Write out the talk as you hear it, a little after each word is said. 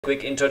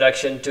quick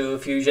introduction to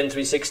Fusion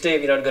 360.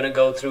 We're not going to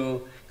go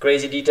through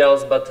crazy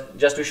details, but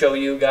just to show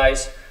you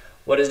guys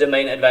what is the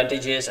main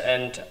advantages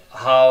and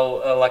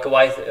how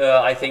why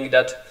I think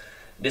that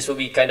this will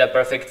be kind of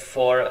perfect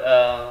for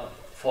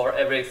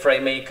every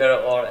frame maker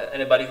or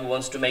anybody who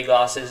wants to make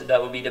glasses.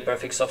 That will be the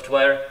perfect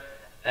software.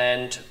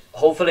 And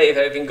hopefully, if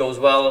everything goes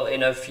well,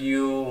 in a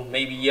few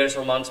maybe years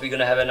or months, we're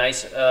going to have a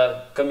nice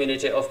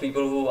community of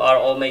people who are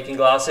all making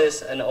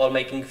glasses and all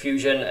making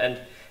Fusion. And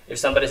if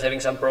somebody's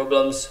having some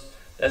problems,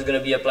 there's going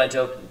to be plenty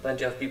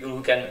of people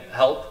who can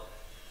help.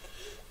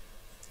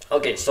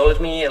 Okay, so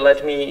let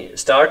me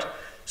start.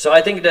 So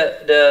I think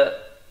the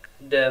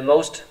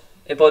most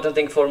important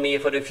thing for me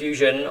for the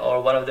Fusion, or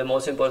one of the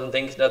most important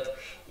things, that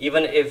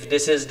even if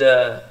this is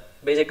the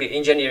basically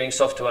engineering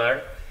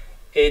software,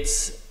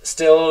 it's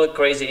still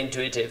crazy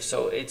intuitive.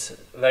 So it's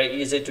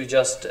very easy to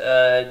just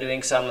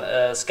doing some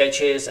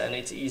sketches, and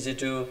it's easy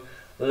to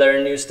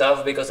learn new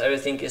stuff because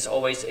everything is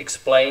always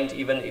explained.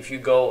 Even if you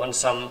go on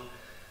some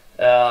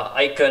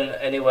icon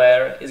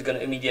anywhere, is going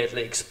to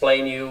immediately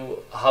explain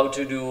you how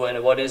to do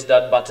and what is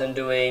that button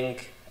doing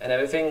and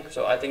everything.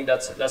 So I think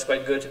that's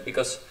quite good,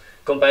 because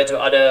compared to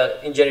other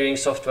engineering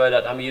software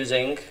that I'm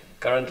using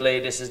currently,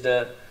 this is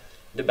the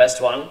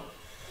best one,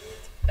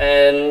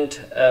 and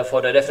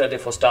definitely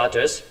for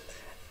starters.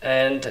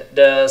 And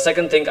the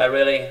second thing I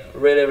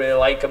really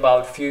like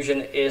about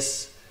Fusion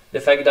is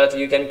the fact that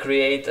you can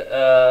create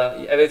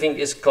everything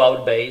is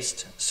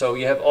cloud-based, so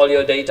you have all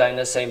your data in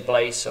the same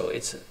place. So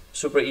it's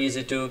super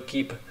easy to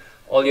keep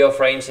all your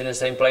frames in the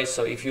same place.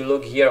 So if you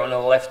look here on the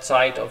left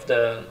side of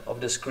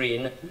the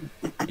screen,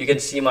 you can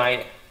see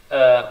my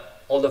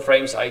all the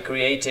frames I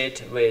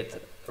created with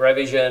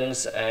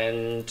revisions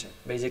and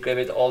basically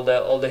with all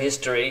the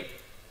history.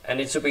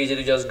 And it's super easy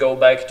to just go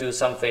back to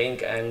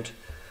something and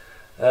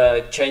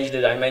change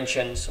the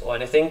dimensions or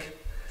anything.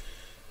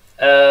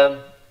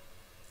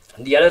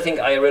 The other thing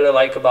I really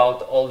like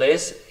about all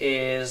this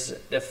is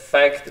the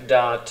fact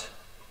that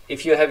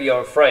if you have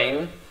your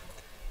frame,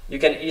 you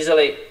can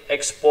easily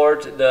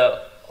export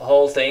the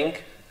whole thing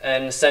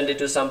and send it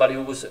to somebody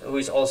who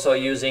is also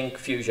using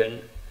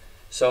Fusion.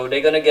 So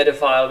they're gonna get a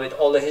file with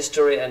all the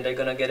history, and they're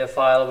gonna get a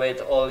file with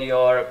all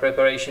your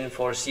preparation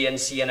for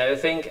CNC and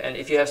everything. And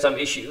if you have some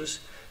issues,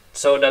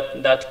 so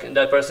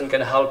that person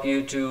can help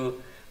you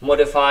to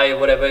modify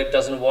whatever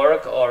doesn't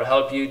work, or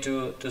help you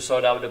to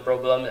sort out the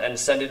problem and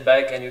send it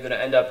back, and you're gonna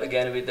end up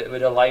again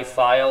with a live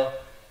file,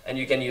 and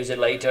you can use it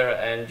later,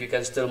 and you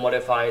can still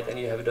modify it, and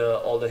you have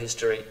all the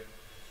history.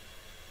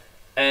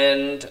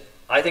 And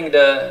I think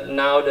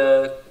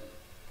the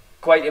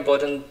quite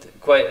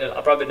important,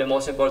 probably the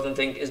most important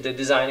thing is the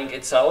designing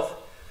itself.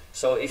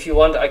 So if you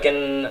want, I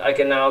can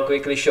now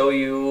quickly show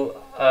you.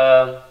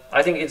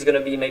 I think it's going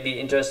to be maybe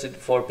interested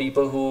for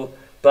people who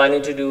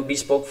planning to do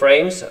bespoke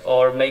frames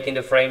or making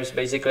the frames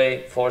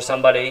basically for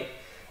somebody,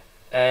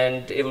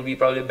 and it will be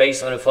probably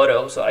based on a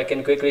photo. So I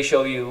can quickly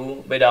show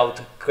you without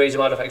crazy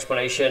amount of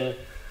explanation,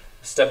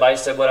 step by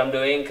step, what I'm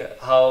doing,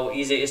 how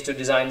easy it is to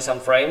design some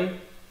frame.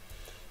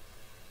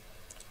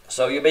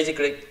 So you're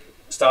basically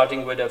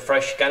starting with a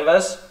fresh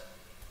canvas,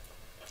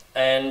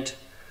 and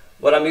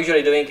what I'm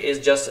usually doing is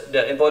just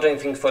the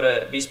important thing for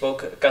the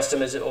bespoke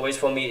customers always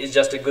for me is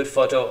just a good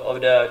photo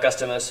of the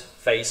customer's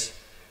face.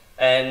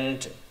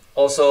 And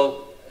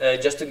also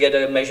just to get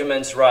the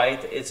measurements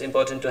right, it's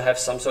important to have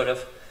some sort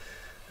of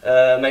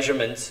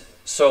measurements.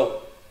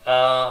 So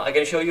I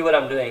can show you what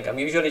I'm doing. I'm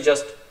usually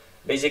just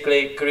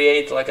basically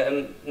create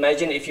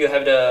imagine if you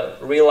have the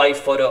real life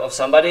photo of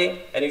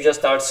somebody and you just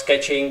start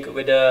sketching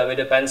with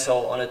a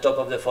pencil on the top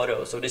of the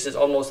photo. So this is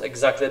almost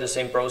exactly the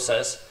same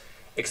process,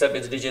 except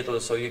it's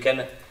digital. So you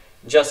can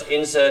just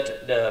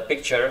insert the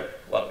picture.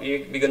 Well,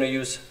 we're gonna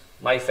use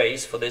my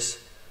face for this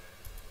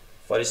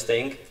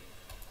thing.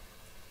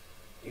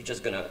 You're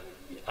just gonna,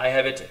 I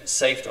have it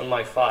saved on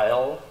my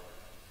file,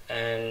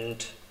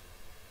 and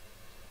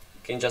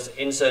you can just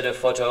insert a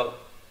photo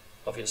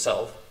of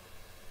yourself.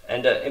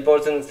 And the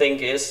important thing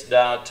is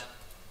that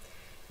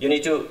you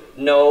need to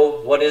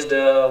know what is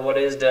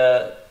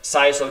the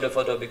size of the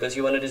photo, because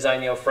you want to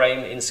design your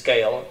frame in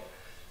scale.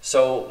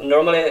 So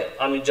normally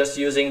I'm just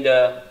using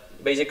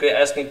basically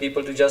asking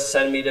people to just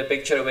send me the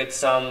picture with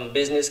some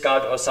business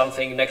card or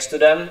something next to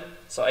them,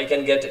 so I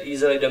can get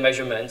easily the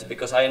measurements,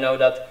 because I know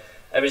that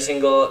every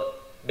single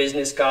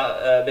business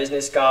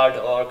card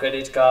or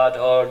credit card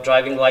or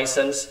driving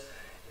license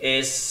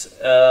is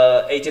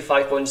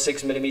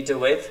 85.6 millimeter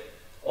width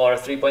or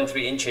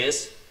 3.3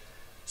 inches.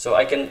 So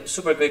I can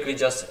super quickly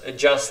just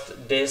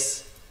adjust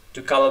this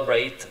to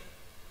calibrate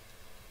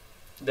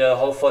the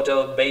whole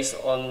photo based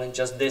on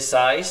just this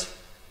size,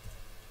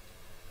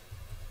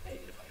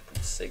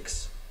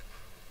 85.6,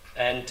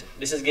 and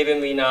this is giving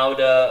me now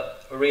the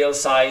real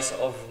size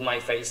of my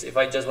face. If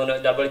I just want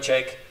to double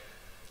check,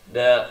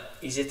 the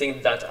easy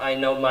thing that I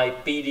know my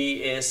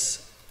PD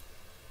is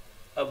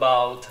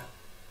about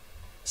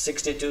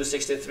 62,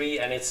 63,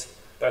 and it's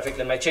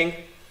perfectly matching.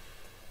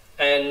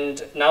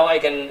 And now I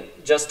can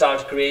just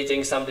start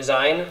creating some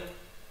design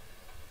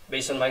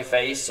based on my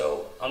face.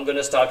 So I'm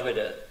gonna start with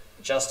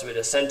just with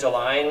a center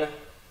line,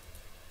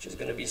 which is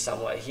going to be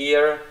somewhere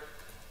here.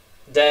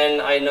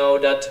 Then I know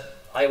that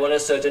I want a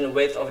certain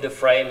width of the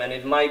frame, and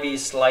it might be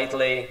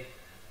slightly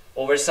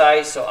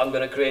oversized, so I'm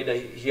going to create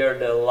here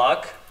the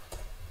lock,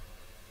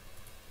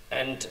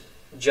 and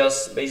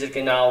just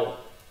basically now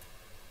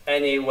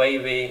any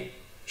wavy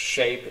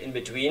shape in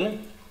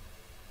between,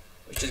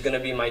 which is going to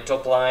be my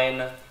top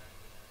line.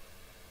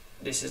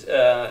 This is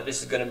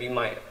going to be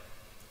my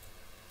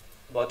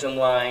bottom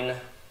line,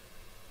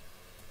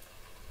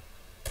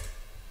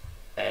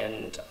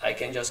 and I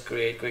can just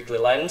create quickly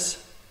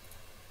lens.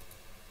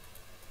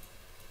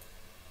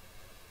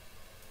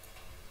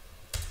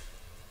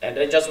 And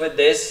then just with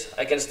this,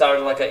 I can start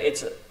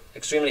it's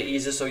extremely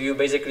easy. So you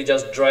basically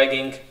just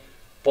dragging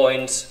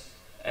points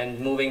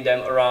and moving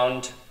them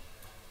around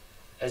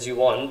as you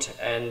want.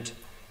 And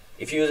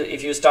if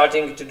you're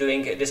starting to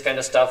doing this kind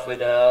of stuff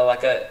with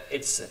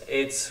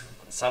it's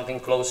something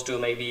close to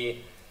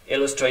maybe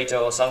Illustrator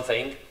or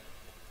something.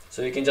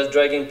 So you can just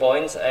dragging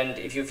points, and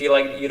if you feel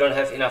like you don't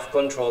have enough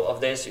control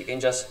of this, you can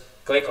just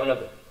click on a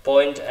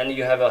point and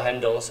you have a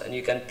handles, and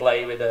you can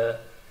play with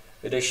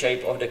the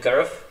shape of the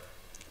curve,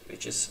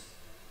 which is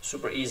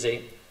super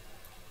easy.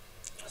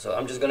 So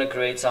I'm just gonna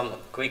create some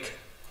quick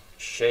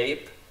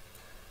shape.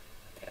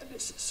 Yeah,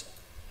 this is,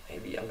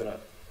 maybe I'm gonna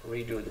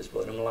redo this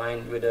bottom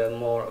line with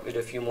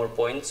a few more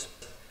points.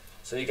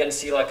 So you can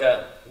see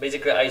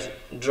basically I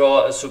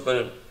draw a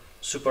super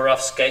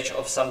rough sketch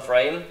of some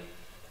frame,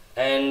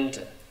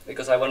 and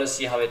because I want to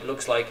see how it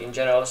looks like in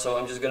general, so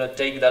I'm just gonna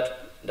take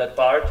that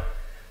part,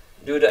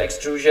 do the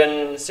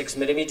extrusion 6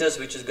 millimeters,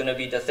 which is gonna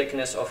be the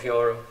thickness of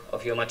your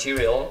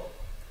material.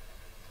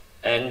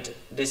 And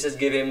this is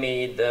giving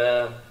me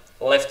the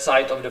left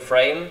side of the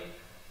frame,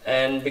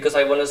 and because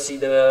I want to see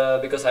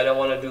because I don't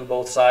want to do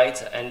both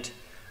sides and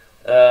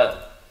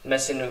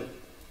messing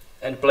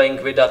and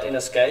playing with that in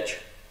a sketch,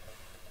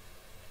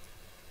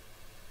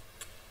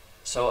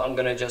 so I'm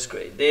gonna just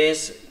create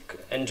this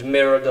and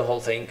mirror the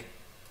whole thing,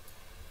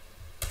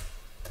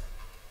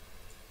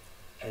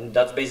 and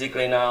that's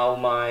basically now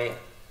my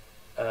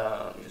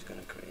I'm just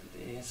gonna create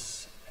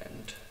this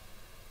and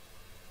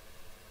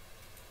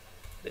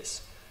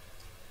this.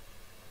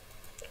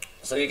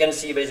 So you can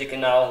see basically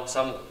now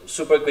some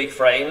super quick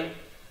frame,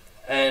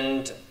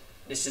 and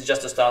this is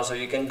just a start. So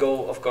you can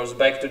go, of course,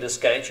 back to the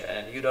sketch,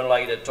 and you don't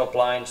like the top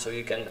line, so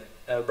you can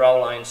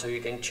brow line, so you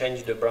can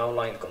change the brow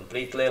line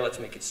completely. Let's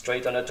make it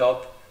straight on the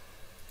top.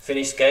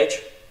 Finish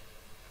sketch,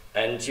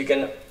 and you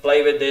can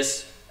play with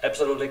this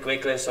absolutely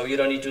quickly. So you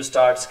don't need to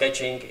start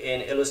sketching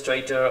in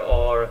Illustrator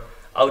or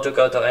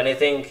AutoCAD or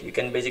anything. You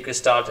can basically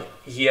start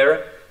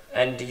here.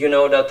 And you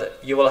know that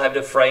you will have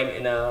the frame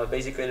in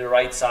basically the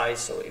right size.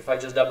 So if I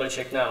just double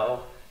check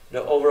now,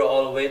 the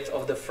overall width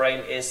of the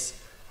frame is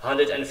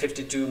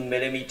 152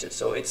 millimeters.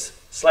 So it's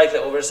slightly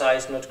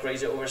oversized, not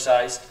crazy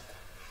oversized,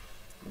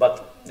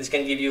 but this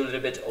can give you a little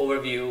bit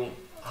overview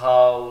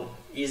how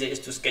easy it is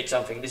to sketch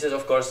something. This is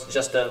of course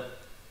just the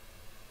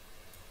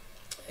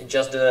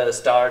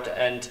start,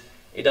 and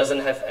it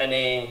doesn't have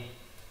any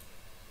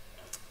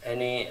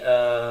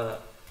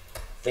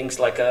things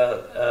like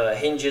a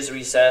hinges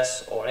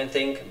recess or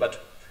anything, but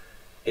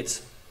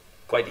it's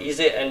quite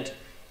easy. And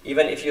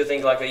even if you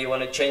think you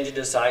want to change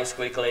the size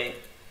quickly,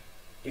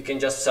 you can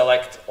just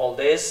select all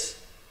this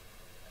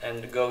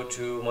and go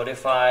to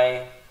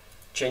modify,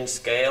 change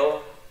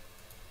scale,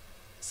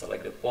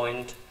 select the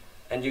point,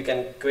 and you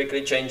can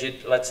quickly change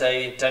it, let's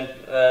say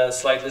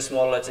slightly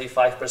small, let's say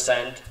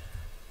 5%,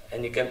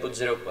 and you can put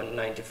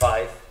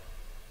 0.95,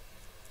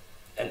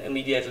 and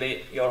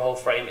immediately your whole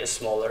frame is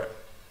smaller.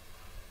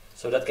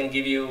 So that can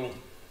give you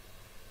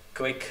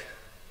quick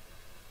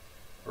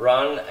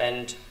run,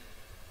 and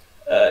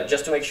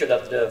just to make sure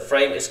that the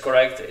frame is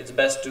correct, it's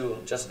best to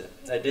just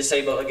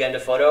disable again the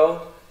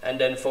photo and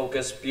then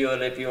focus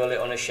purely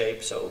on a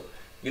shape, so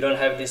you don't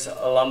have this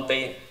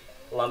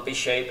lumpy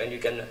shape, and you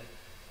can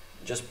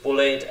just pull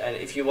it. And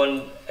if you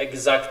want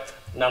exact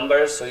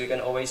numbers, so you can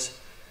always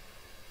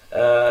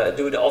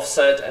do the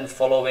offset and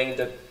following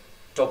the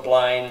top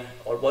line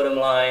or bottom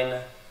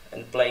line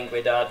and playing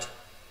with that.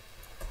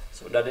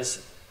 So that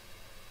is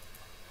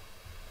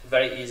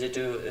very easy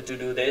to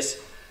do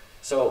this.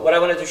 So what I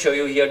wanted to show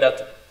you here,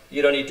 that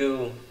you don't need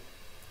to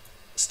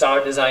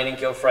start designing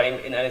your frame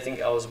in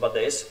anything else but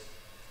this.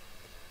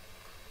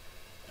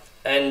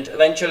 And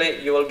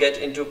eventually you will get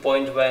into a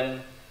point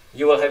when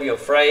you will have your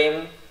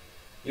frame,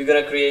 you're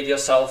gonna create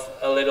yourself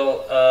a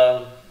little,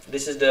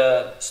 this is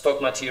the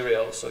stock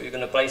material, so you're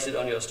gonna place it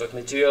on your stock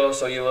material,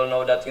 so you will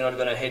know that you're not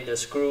gonna hit the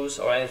screws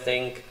or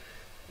anything.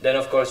 Then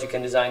of course you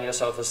can design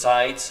yourself the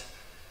sides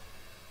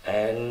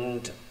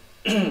and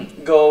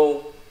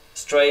go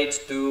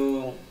straight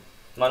to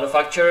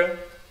manufacture,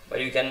 where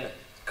you can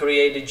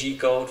create the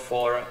G-code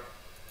for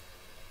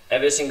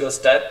every single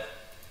step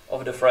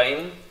of the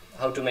frame,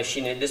 how to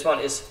machine it. This one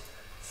is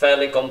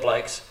fairly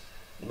complex,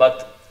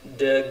 but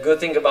the good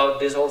thing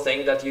about this whole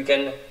thing, that you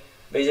can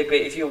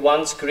basically, if you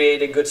once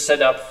create a good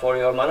setup for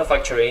your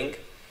manufacturing,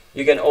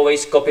 you can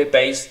always copy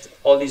paste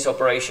all these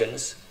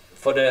operations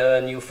for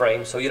the new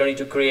frame. So you don't need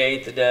to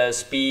create the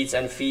speeds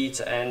and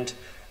feeds and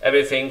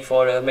everything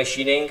for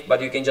machining,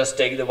 but you can just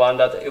take the one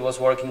that it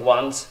was working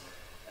once,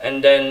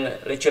 and then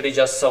literally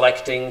just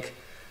selecting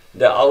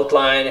the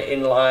outline,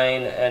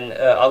 inline, and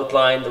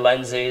outline, the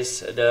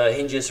lenses, the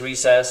hinges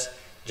recess,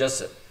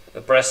 just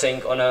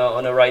pressing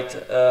on a right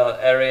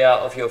area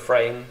of your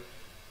frame,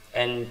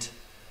 and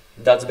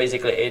that's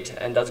basically it.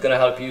 And that's gonna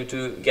help you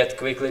to get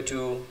quickly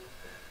to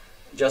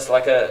just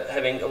like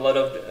having a lot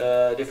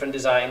of different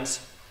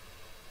designs.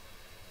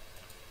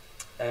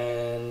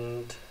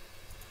 And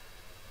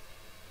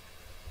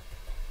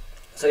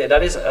so yeah,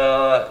 that is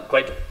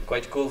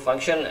quite cool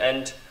function.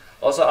 And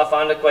also I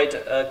found it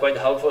quite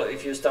helpful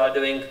if you start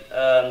doing,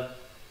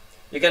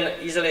 you can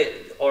easily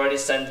already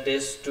send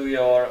this to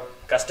your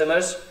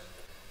customers,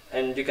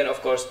 and you can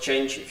of course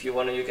change, if you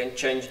want to, you can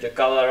change the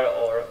color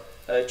or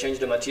change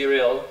the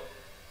material.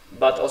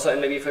 But also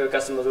maybe for your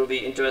customers will be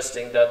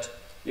interesting that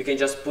you can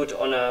just put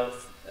on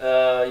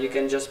you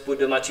can just put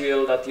the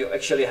material that you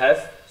actually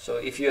have. So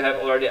if you have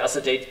already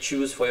acetate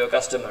shoes for your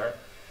customer,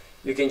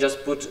 you can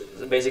just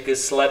put basically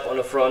slap on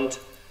the front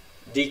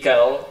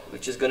decal,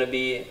 which is going to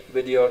be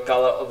with your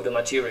color of the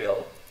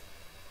material.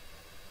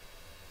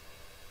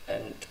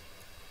 And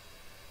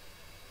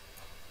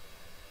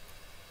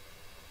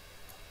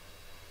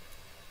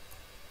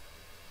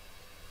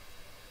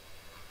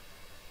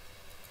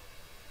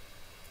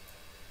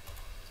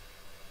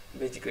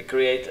basically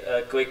create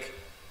a quick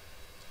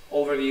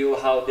overview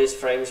how these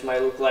frames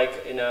might look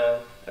like in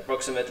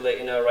approximately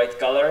in a right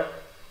color.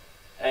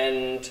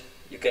 And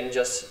you can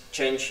just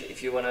change,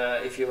 if you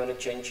wanna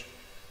change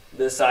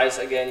the size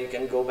again, you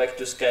can go back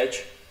to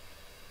sketch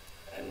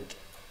and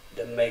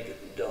then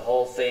make the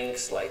whole thing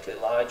slightly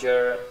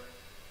larger,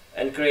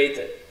 and create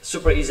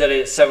super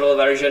easily several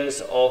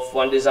versions of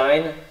one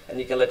design, and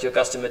you can let your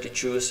customer to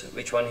choose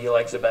which one he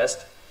likes the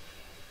best.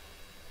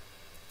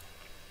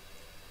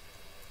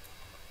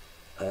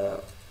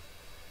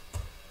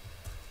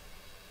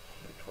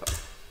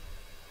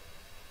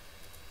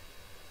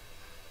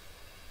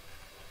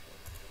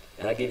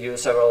 And I give you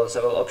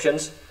several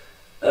options.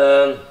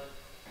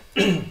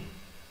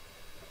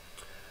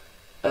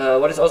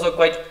 What is also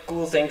quite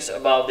cool things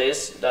about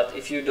this, that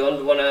if you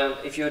don't wanna,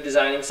 if you're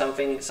designing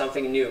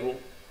something new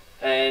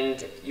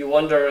and you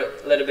wonder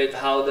a little bit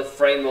how the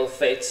frame will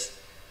fit,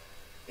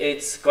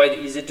 it's quite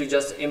easy to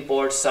just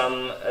import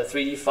some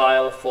 3D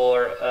file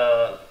for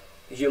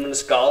human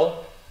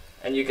skull,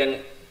 and you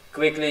can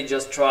quickly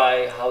just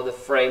try how the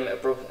frame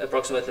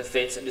approximately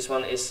fits. This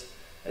one is,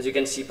 as you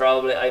can see,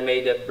 probably I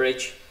made a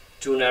bridge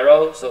too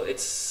narrow, so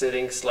it's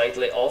sitting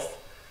slightly off,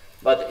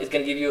 but it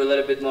can give you a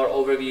little bit more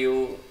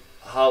overview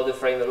how the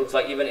frame looks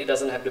like. Even it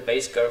doesn't have the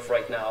base curve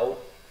right now.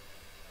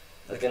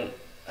 It can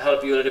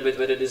help you a little bit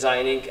with the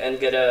designing and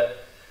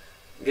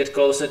get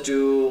closer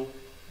to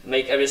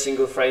make every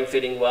single frame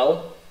fitting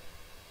well.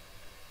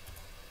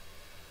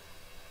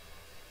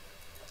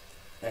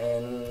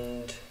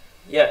 And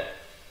yeah,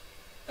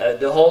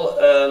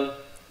 the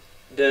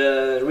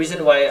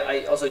reason why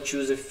I also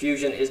choose a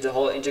Fusion is the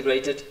whole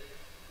integrated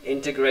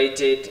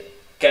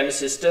cam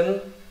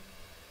system.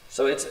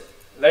 So it's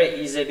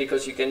very easy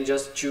because you can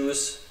just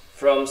choose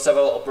from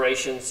several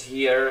operations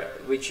here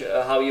which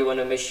how you want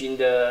to machine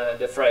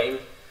the frame.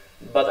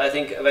 But I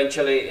think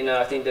eventually in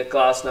I think the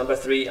class number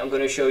 3 I'm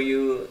going to show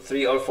you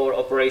 3 or 4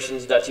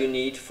 operations that you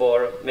need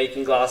for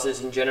making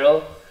glasses in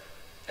general,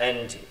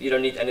 and you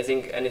don't need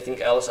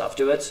anything else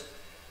afterwards.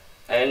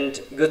 And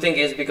good thing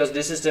is, because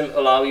this system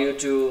allow you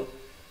to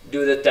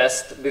do the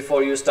test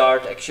before you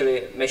start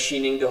actually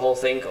machining the whole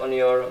thing on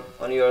your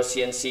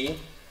CNC.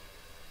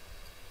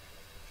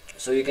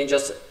 So you can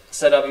just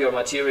set up your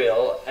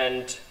material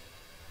and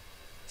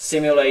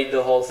simulate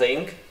the whole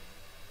thing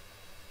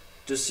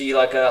to see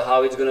like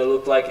how it's going to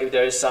look like if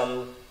there is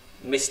some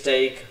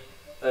mistake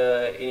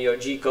in your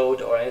G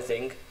code or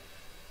anything.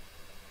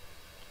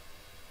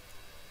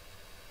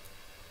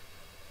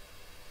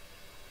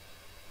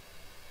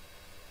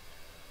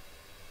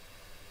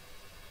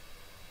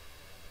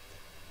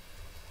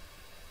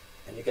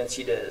 And you can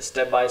see the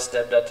step by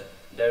step that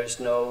there is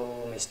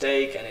no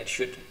mistake and it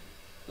should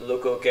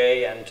look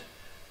okay. And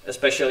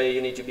especially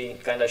you need to be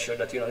kind of sure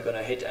that you're not going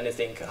to hit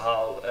anything,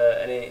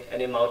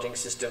 any mounting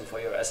system for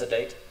your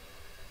acetate.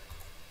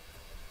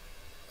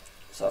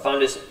 So I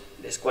found this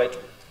quite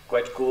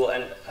cool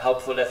and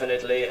helpful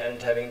definitely,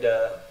 and having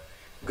the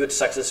good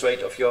success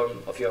rate of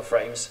your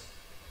frames.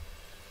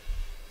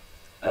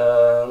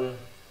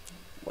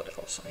 What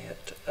else I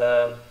had?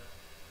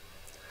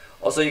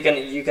 Also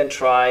you can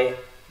try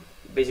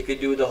basically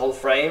do the whole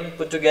frame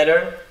put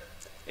together.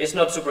 It's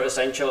not super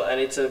essential, and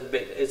it's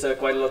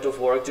quite a lot of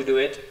work to do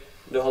it,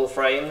 the whole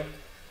frame,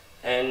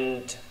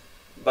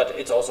 but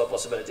it's also a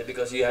possibility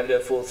because you have the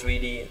full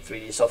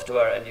 3D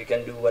software and you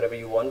can do whatever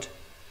you want.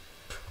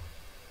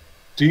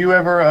 Do you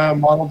ever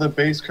model the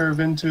base curve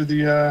into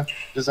the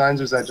designs,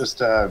 or is that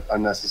just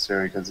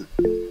unnecessary? Because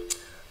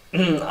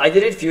I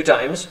did it a few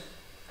times,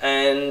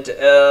 and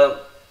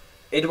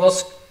it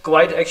was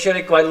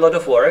actually quite a lot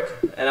of work,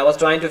 and I was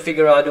trying to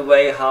figure out a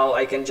way how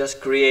I can just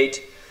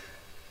create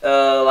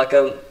like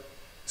a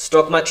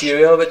stock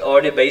material with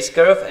already base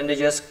curve, and they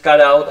just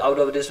cut out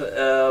of this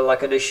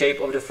like the shape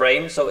of the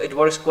frame, so it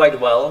works quite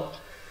well.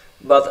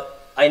 But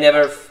I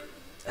never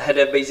had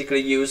a basically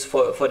use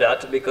for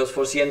that, because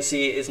for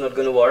CNC it's not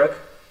going to work.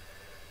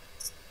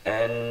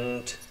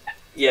 And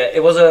yeah,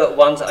 it was a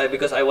once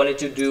because I wanted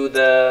to do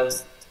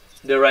the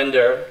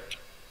render,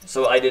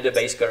 so I did a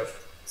base curve,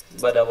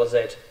 but that was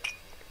it.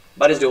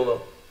 But it's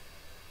doable.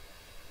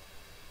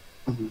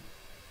 Mm-hmm.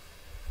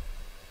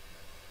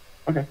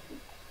 Okay.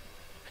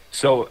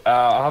 So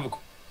I have a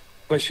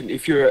question.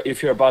 If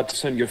you're about to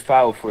send your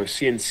file for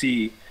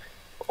CNC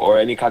or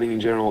any cutting in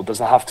general, does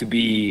it have to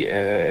be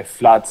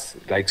flat,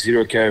 like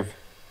zero curve?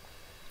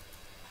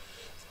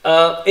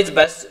 It's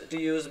best to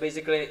use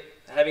basically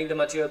having the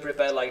material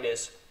prepared like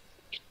this.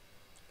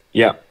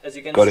 Yeah. As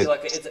you can see,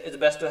 like it's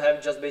best to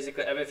have just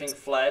basically everything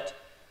flat,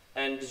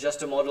 and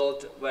just a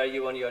model where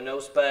you want your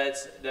nose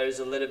pads. There is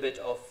a little bit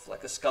of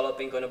like a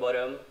scalloping on the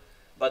bottom,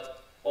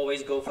 but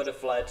always go for the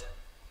flat.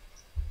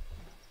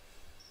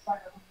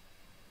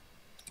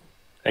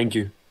 Thank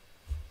you.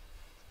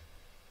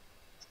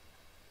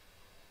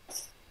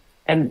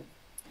 And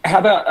how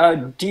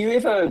about, do you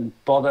ever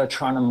bother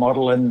trying to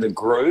model in the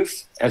groove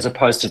as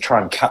opposed to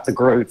try and cut the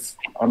groove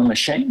on a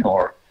machine,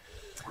 or?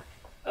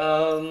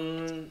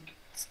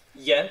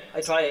 Yeah, I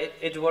try it.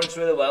 It works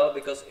really well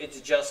because it's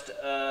just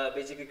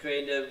basically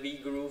create a V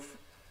groove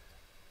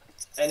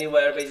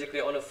anywhere basically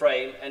on a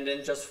frame and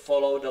then just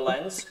follow the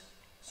lens.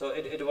 So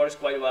it works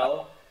quite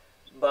well.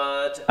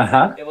 But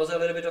it was a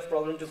little bit of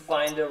problem to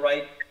find the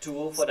right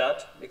tool for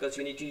that, because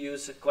you need to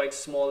use a quite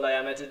small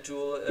diameter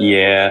tool for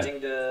cutting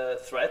the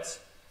threads.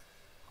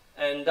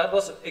 And that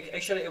was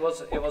actually it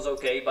was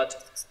okay, but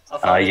I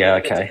found it a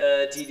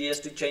bit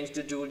tedious to change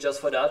the tool just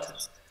for that.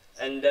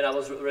 And then I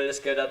was really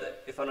scared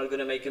that if I'm not going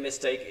to make a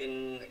mistake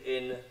in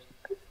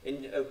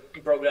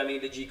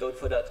programming the G code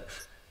for that.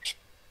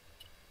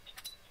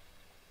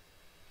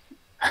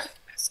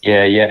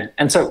 Yeah, yeah.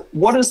 And so,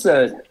 what is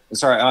the?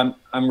 Sorry,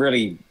 I'm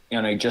really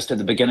just at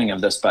the beginning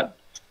of this, but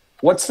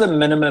what's the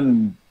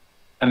minimum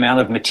amount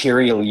of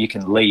material you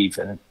can leave?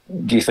 And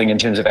do you think in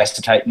terms of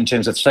acetate, in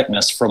terms of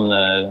thickness, from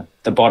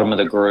the bottom of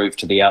the groove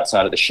to the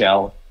outside of the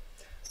shell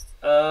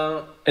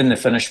in the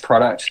finished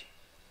product?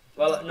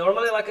 Well,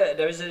 normally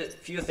there is a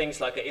few things,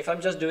 like if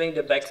I'm just doing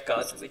the back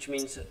cut, which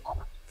means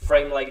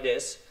frame like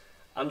this,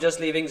 I'm just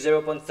leaving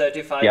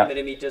 0.35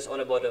 millimeters on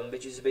the bottom,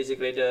 which is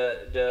basically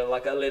the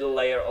like a little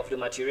layer of the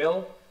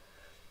material.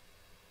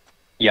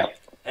 Yeah.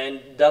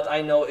 And that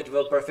I know it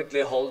will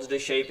perfectly hold the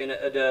shape in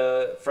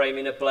the frame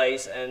in a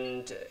place,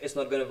 and it's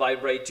not going to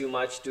vibrate too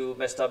much to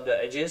mess up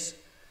the edges.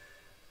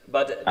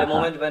 But the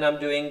moment when I'm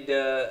doing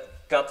the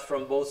cut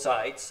from both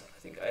sides, I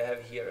think I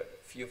have here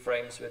a few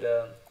frames with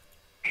a.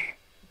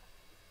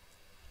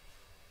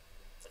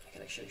 I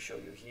can actually show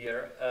you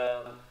here.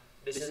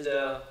 This is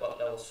the, well,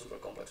 that was super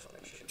complex one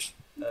actually.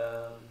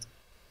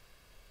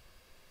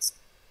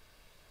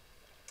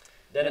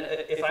 Then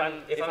if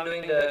I'm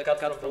doing the cut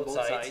from both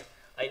sides,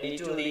 I need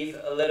to leave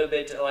a little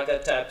bit like a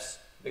tabs,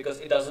 because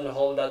it doesn't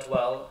hold that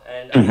well,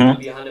 and I need to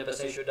be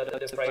 100% sure that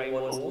the frame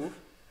won't move.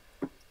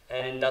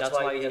 And that's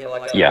why we have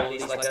like all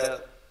these like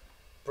a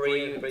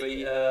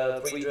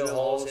pre-drill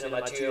holes in the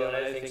material and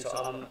everything,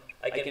 so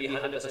I can be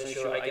 100%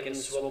 sure I can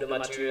swap the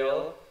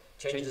material,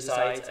 change the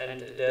sides,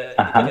 and it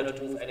cannot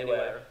move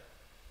anywhere.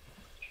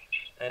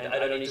 And I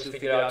don't need to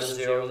figure out the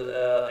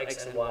 0,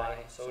 X and Y.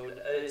 So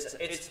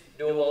it's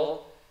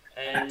doable.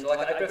 And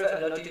like I prefer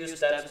not to use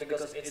tabs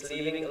because it's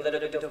leaving a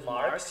little bit of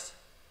marks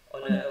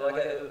on when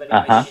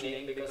you're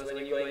machining, because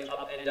when you're going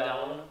up and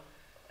down,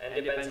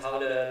 and depends how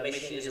the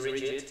machine is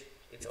rigid,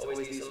 it's always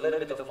leaves a little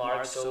bit of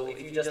marks. So if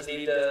you just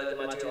leave the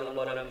material on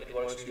the bottom, it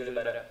works usually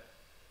better.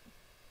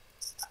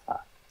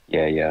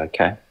 Yeah,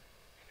 okay.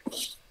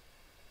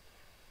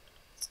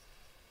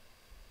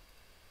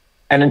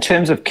 And in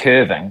terms of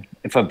curving,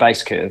 for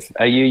base curve,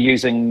 are you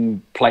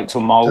using plates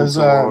or molds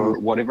or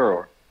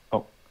whatever?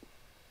 Or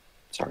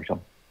sorry,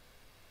 Tom.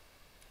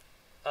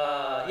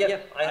 Yeah,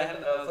 I have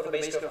for the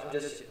base curve, I'm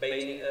just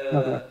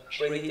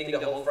preheating the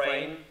whole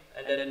frame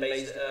and then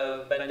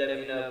bend them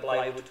in a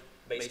plywood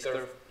base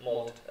curve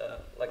mold,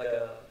 like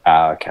a.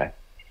 Okay.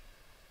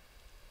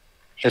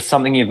 Is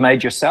something you've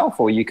made yourself,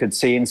 or you could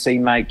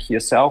CNC make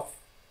yourself?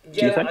 Yeah,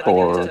 do you think? I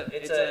think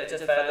it's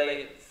a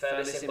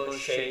fairly simple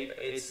shape.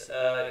 It's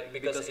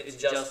because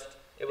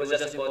it was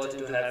just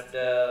important to have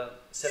the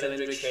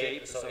cylindrical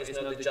shape, so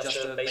it's not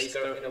just a base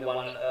curve in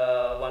one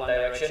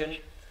direction.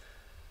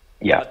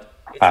 Yeah.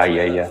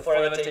 It's a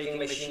forever taking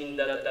machine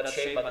that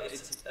shape, but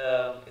it's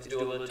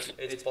doable.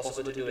 It's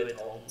possible to do it at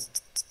home.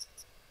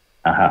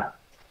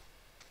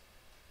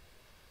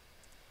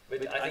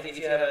 But I think if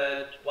you have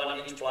a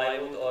 1-inch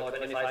plywood or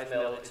 25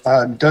 mil,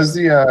 does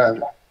the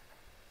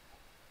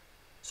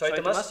Sorry,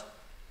 Thomas?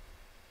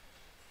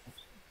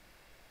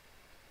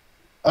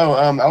 Oh,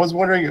 I was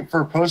wondering,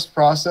 for post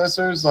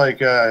processors, like,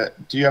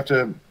 do you have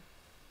to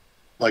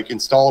like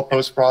install a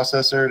post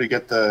processor to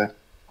get the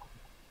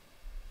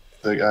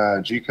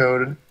G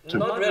code to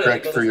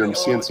correct for your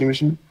CNC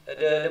machine?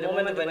 The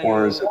moment when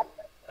or you is it?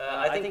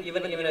 I think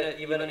even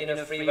in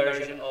a free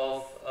version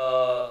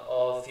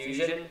of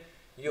Fusion,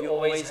 you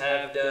always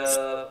have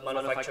the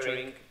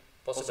manufacturing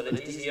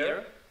possibilities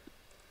here,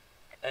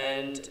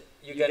 and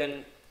you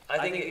can. I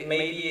think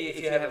maybe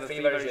if you have a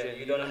free version,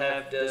 you don't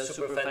have the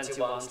super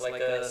fancy ones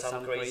like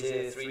some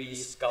crazy 3D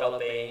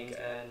scalloping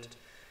and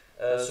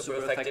super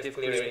effective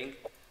clearing,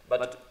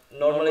 but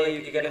normally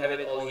you can have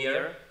it all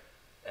here,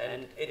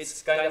 and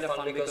it's kind of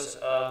fun because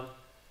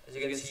as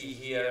you can see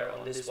here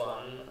on this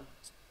one,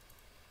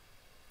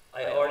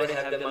 I already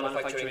have the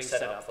manufacturing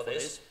setup for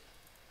this,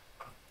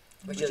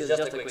 which is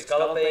just a quick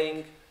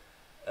scalloping,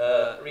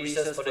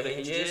 recess for the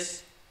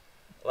hinges,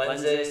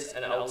 lenses,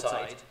 and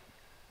outside.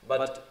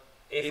 But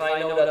if I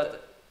know that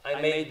I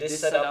made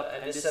this setup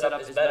and this setup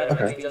is better,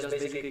 I can just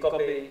basically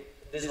copy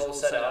this whole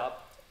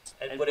setup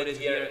and put it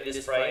here in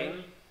this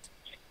frame,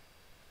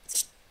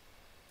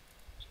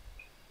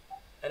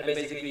 and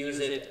basically use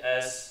it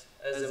as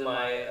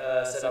my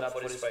setup for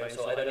this frame.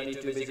 So I don't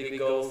need to basically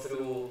go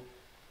through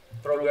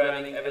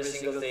programming every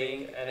single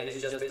thing, and it's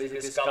just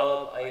basically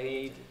scallop.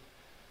 I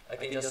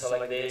can just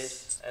select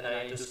this, and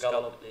I need to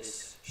scallop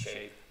this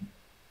shape,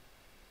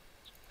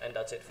 and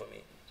that's it for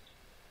me.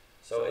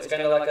 So it's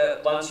kind of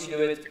like once you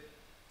do it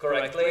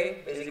correctly,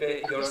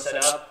 basically your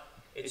setup,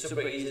 it's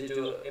super easy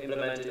to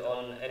implement it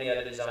on any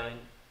other design.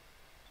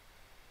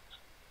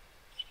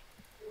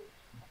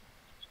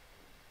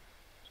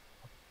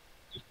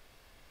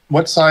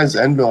 What size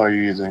end mill are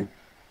you using?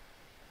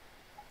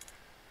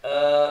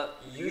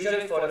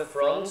 Usually for the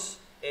fronts,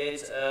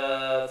 it's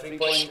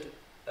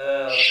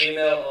 3.3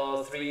 mil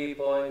or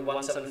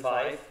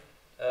 3.175,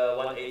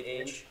 1/8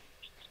 inch,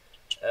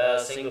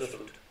 single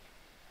flute.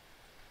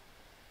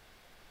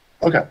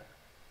 Okay.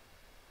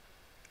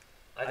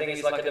 I think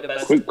it's like the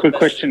best. Quick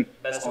question.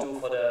 Best tool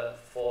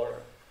for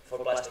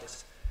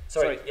plastics.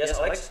 Sorry. Yes,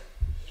 Alex.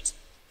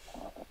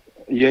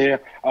 Yeah.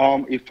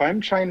 If I'm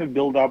trying to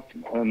build up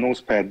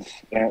nose pads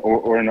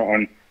or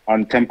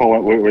on tempo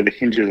where the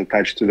hinge is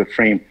attached to the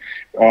frame,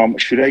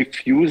 should I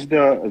fuse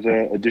the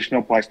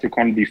additional plastic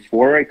on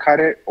before I cut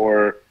it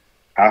or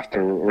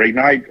after? Right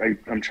now,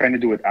 I'm trying to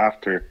do it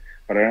after,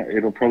 but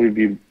it'll probably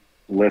be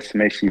less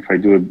messy if I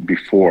do it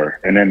before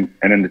and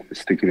then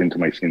stick it into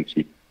my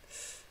CNC.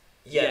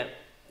 Yeah,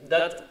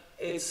 that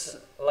it's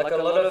like a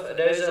lot of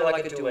there's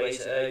like two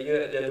ways.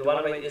 The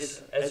one way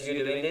is as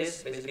you're doing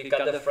this, basically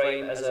cut the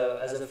frame as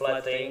a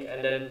flat thing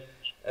and then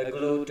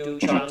glue two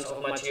chunks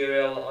of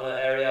material on an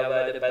area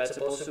where the bed's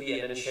supposed to be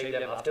and then shape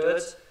them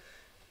afterwards.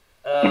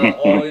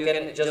 Or you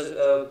can just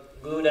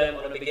glue them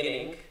on the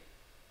beginning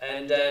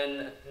and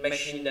then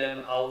machine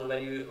them out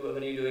when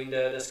you're doing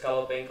the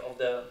scalloping of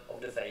the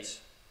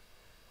face.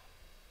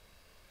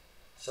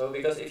 So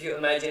because if you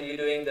imagine you're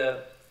doing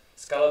the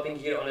scalloping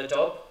here on the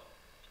top,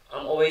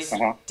 I'm always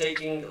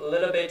taking a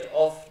little bit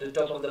off the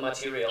top of the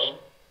material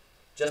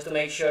just to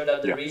make sure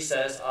that the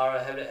recesses are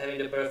having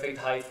the perfect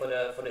height for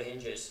the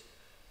hinges.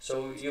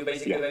 So you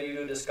basically, when you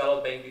do the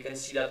scalloping, you can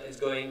see that it's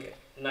going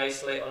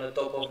nicely on the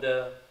top of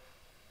the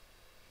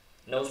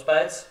nose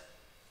pads.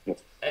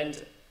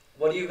 And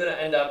what you're gonna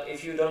end up,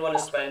 if you don't want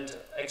to spend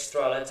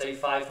extra, let's say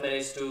 5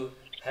 minutes to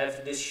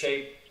have this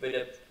shape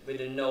with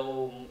the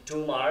no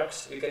two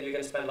marks, you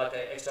can spend like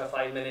an extra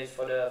 5 minutes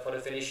for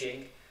the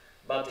finishing.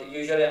 But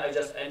usually I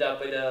just end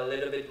up with a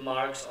little bit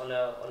marks on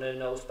the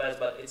nose pads,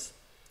 but it's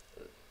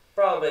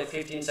probably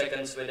 15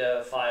 seconds with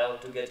a file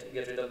to get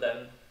rid of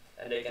them,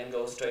 and they can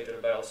go straight to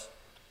the barrels.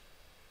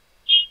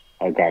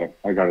 I got it.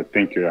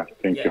 Thank you.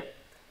 Thank you.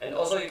 And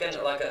also you can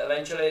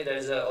eventually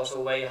there's also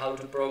a way how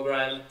to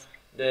program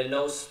the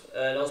nose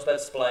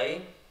pad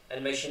splay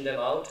and machine them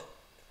out.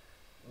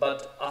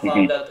 But I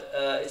found that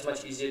it's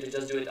much easier to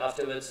just do it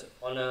afterwards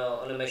on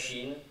a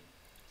machine.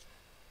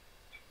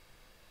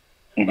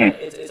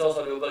 But it's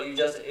also doable.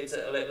 It's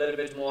a little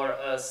bit more.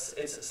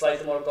 It's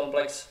slightly more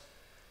complex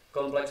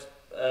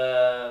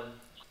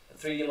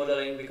 3D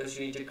modeling because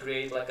you need to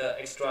create like an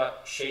extra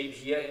shape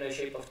here in the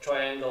shape of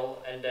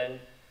triangle and then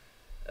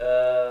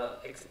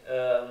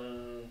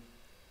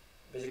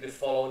basically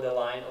follow the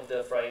line of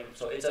the frame.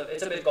 So it's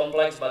a bit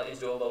complex, but it's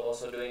doable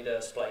also doing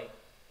the splay.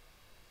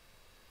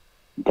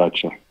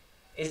 Gotcha.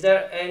 Is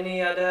there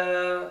any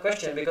other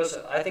question? Because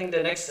I think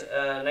the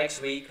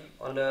next week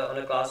on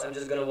the class, I'm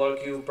just gonna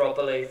walk you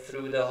properly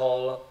through the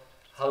whole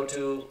how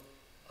to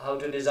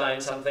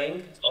design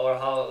something or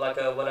how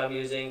what I'm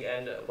using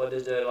and what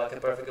is the a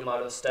perfect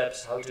amount of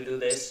steps how to do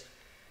this.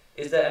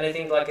 Is there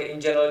anything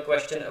in general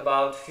question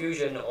about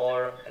Fusion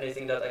or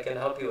anything that I can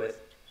help you with?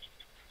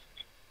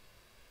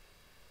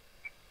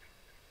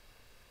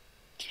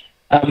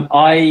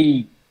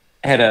 I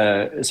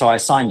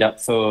signed up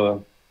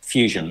for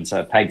Fusion, so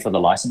I paid for the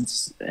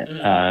license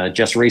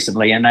just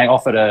recently, and they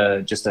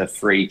offered just a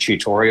free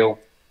tutorial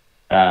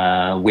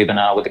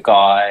webinar with a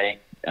guy,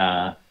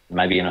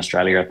 maybe in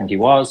Australia, I think he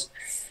was,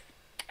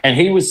 and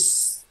he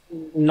was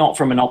not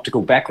from an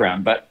optical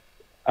background, but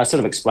I sort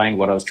of explained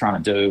what I was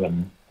trying to do,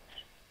 and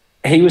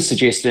he was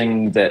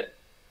suggesting that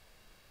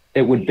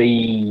it would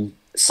be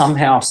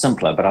somehow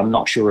simpler, but I'm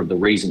not sure of the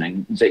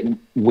reasoning, that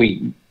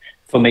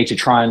for me to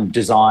try and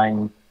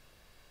design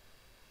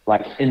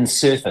like in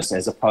surface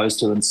as opposed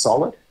to in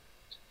solid?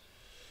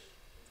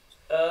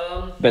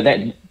 But that,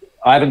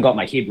 I haven't got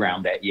my head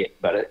around that yet,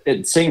 but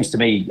it seems to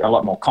me a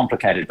lot more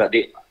complicated. But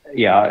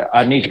yeah,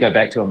 I need to go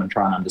back to them and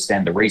try and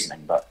understand the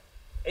reasoning. But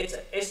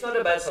it's not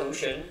a bad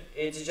solution.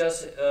 It's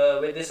just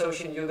with this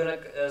solution you're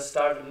gonna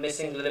start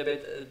missing a little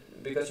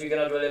bit because you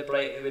cannot really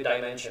play with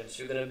dimensions.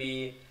 You're gonna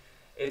be,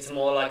 it's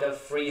more like a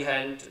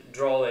freehand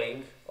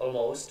drawing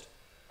almost.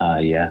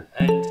 Yeah.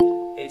 And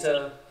it's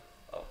a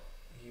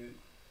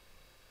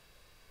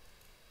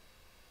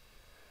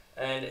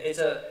and it's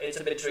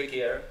a bit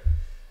trickier.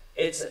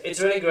 It's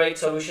really great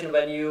solution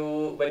when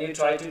you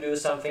try to do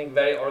something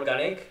very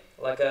organic,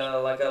 like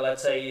a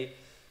let's say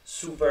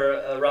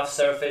super rough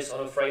surface on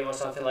a frame or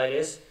something like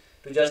this,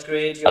 to just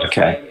create your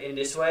frame in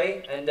this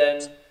way and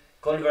then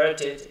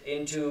convert it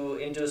into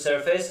a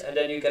surface, and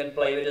then you can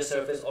play with the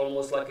surface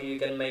almost like you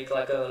can make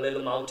like a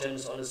little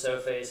mountains on the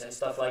surface and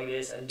stuff like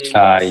this, and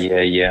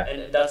yeah.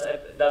 And that's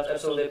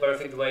absolutely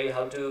perfect way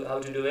how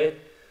to do it.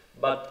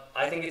 But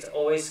I think it's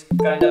always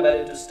kind of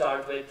better to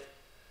start with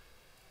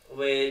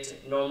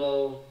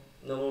normal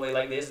way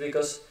like this,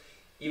 because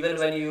even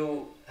when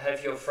you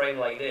have your frame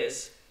like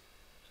this,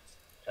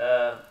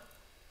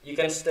 you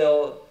can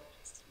still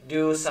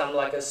do some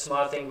like a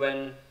smart thing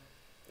when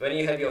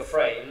you have your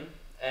frame,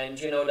 and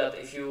you know that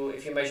if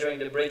you're measuring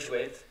the bridge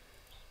width,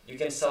 you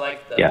can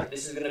select that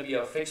this is going to be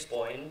your fixed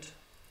point,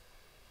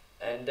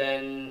 and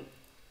then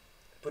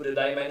put the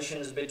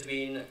dimensions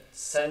between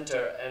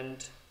center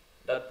and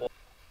that point.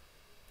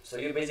 So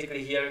you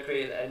basically here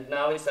create, and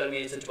now it's telling me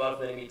it's a 12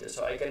 millimeters.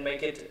 So I can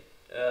make it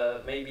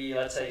maybe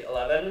let's say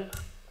 11,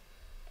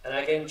 and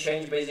I can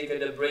change basically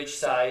the bridge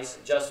size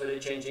just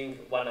with changing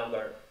one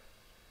number.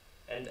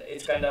 And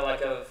it's kind of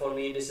like for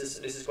me this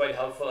is quite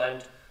helpful.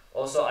 And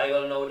also I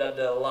will know that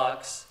the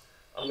lux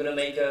I'm gonna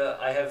make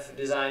I have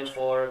designed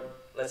for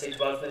let's say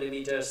 12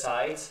 millimeter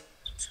sides,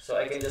 so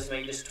I can just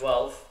make this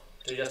 12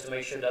 just to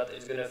make sure that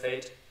it's gonna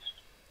fit.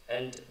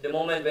 And the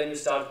moment when you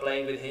start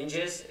playing with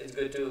hinges, it's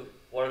good to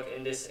work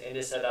in this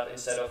setup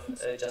instead of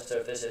just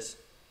surfaces.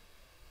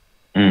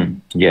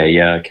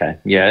 Yeah, okay.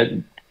 Yeah,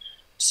 it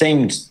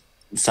seemed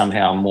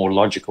somehow more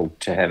logical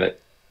to have it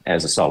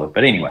as a solid,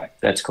 but anyway,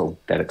 that's cool.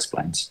 That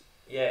explains.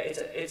 Yeah,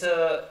 it's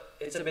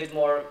a bit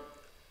more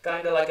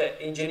kind of like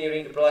a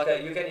engineering,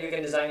 like you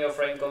can design your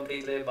frame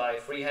completely by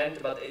freehand,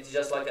 but it's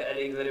just like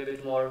adding a little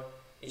bit more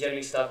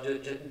engineering stuff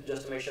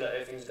just to make sure that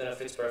everything's gonna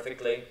fit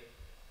perfectly.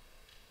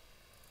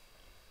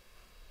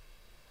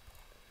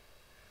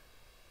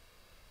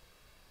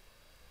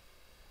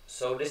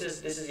 So this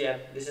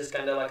is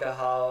kind of like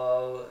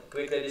how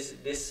quickly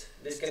this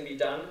can be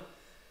done,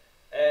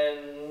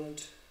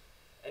 and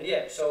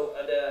yeah. So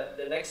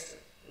the next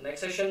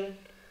session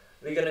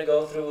we're gonna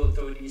go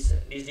through these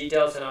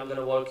details, and I'm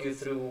gonna walk you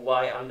through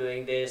why I'm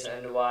doing this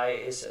and why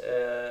is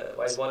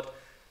what.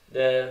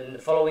 The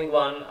following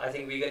one, I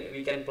think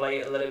we can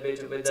play a little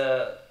bit with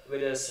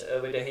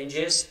the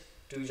hinges,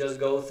 to just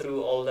go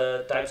through all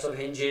the types of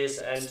hinges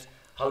and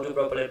how to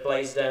properly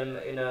place them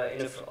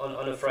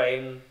on a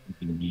frame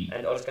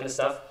and all this kind of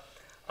stuff.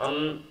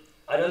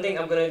 I don't think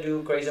I'm gonna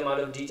do crazy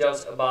amount of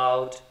details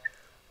about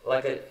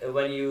like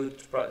when you,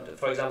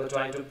 for example,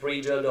 trying to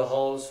pre-drill the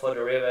holes for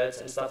the rivets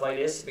and stuff like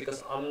this,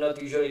 because I'm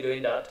not usually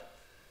doing that,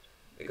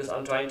 because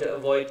I'm trying to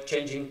avoid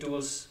changing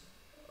tools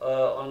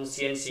on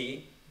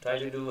CNC, trying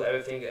to do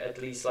everything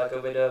at least like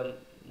with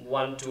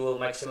one tool,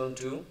 maximum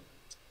two.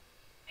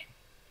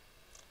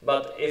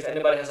 But if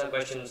anybody has some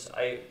questions,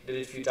 I did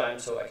it a few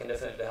times, so I can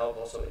definitely help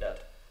also with that.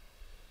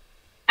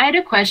 I had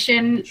a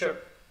question. Sure.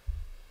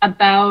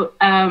 About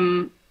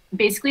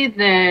basically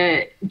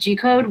the G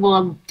code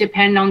will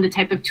depend on the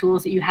type of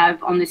tools that you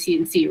have on the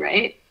CNC,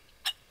 right?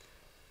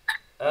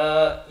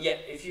 Yeah,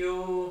 if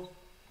you,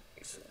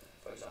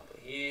 for example,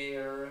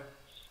 here,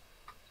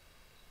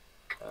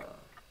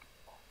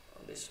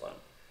 on this one,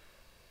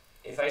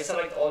 if I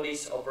select all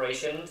these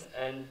operations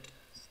and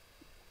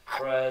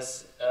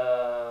press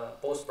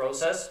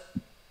post-process,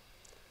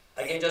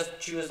 I can just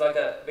choose like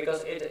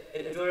because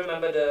it will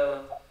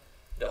remember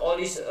all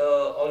these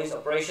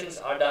operations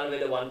are done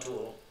with the one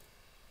tool.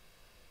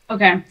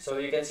 Okay. So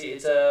you can see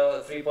it's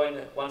a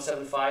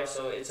 3.175,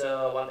 so it's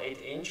a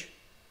 1/8 inch.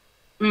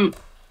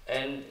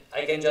 And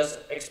I can just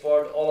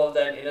export all of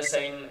them in the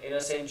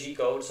same G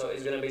code, so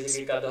it's gonna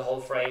basically cut the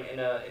whole frame in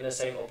the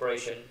same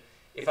operation.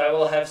 If I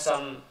will have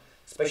some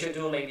special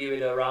tool, maybe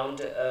with a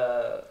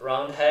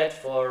round head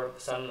for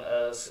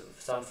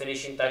some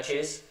finishing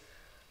touches,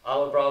 I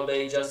will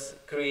probably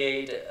just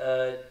create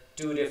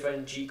 2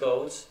 different G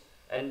codes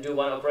and do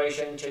one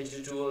operation, change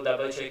the tool,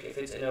 double check if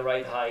it's in the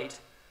right height,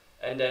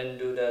 and then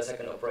do the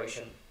second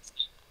operation.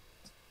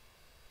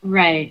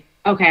 Right.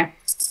 Okay.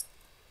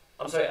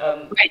 I'm sorry.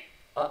 Right.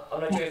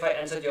 I'm not sure if I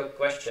answered your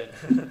question.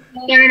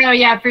 No.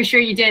 Yeah, for sure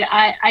you did.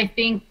 I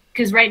think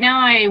because right now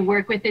I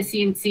work with the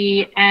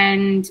CNC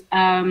and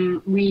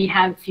we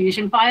have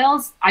Fusion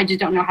files. I just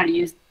don't know how to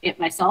use it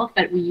myself,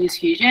 but we use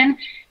Fusion,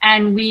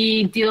 and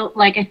we deal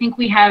I think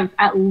we have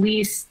at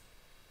least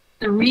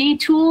 3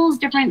 tools,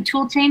 different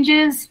tool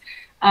changes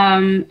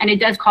and it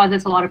does cause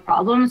us a lot of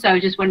problems. So I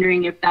was just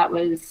wondering if that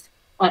was,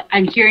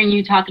 I'm hearing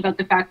you talk about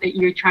the fact that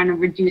you're trying to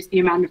reduce the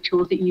amount of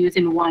tools that you use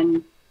in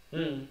one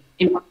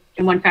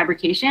in one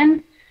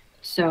fabrication.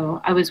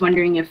 So I was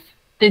wondering if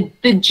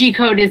the G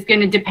code is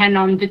going to depend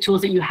on the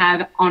tools that you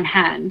have on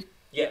hand.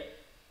 Yeah.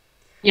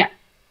 Yeah.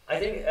 I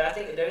think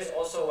there is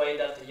also a way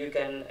that you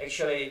can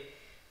actually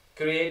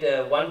create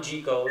a one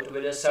G code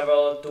with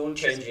several tool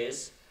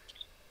changes,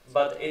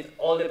 but it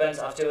all depends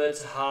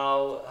afterwards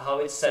how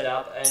it's set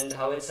up and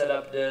how it's set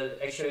up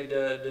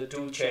the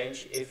tool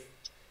change.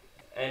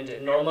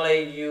 And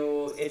normally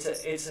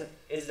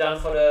it's done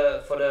for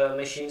the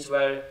machines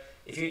where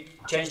if you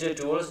change the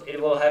tools,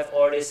 it will have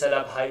already set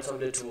up heights of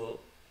the tool.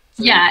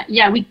 So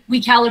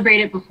we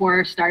calibrate it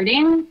before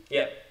starting.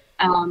 Yeah.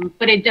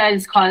 But it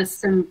does cause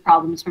some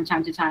problems from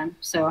time to time.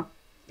 So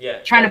yeah,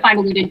 trying to find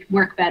a way to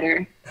work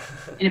better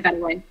in a better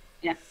way.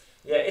 Yeah.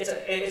 Yeah, it's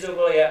a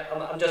well, yeah.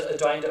 I'm just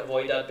trying to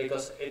avoid that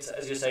because it's,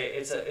 as you say,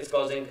 it's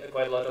causing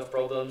quite a lot of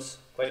problems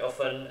quite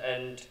often.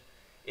 And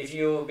if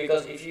you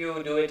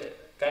do it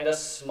kind of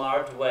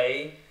smart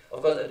way,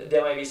 of course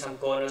there might be some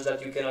corners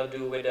that you cannot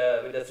do with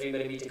a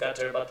 3mm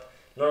cutter, but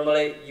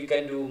normally you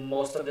can do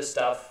most of the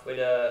stuff with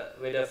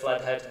a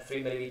flathead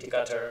 3mm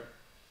cutter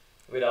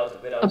without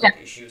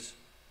issues.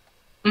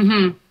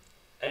 Mm-hmm.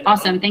 And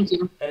awesome, thank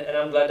you. And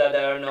I'm glad that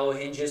there are no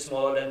hinges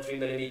smaller than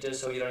 3mm,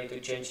 so you don't need to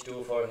change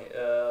tool for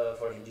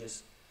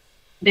hinges.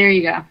 There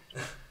you go.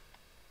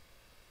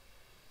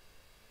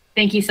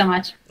 Thank you so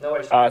much. No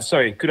worries.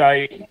 Sorry, could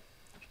I?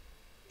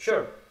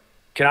 Sure.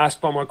 Can I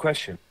ask one more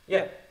question?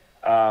 Yeah.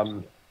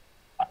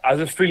 As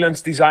a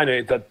freelance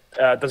designer that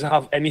doesn't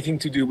have anything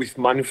to do with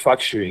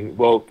manufacturing,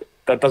 well,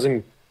 that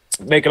doesn't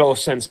make a lot of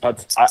sense,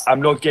 but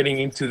I'm not getting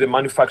into the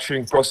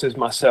manufacturing process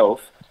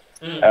myself.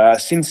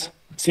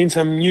 Since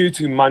I'm new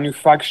to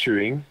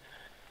manufacturing,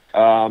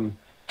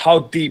 how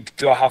deep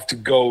do I have to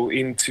go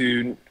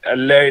into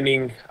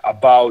learning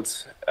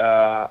about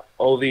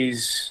all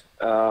these,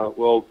 how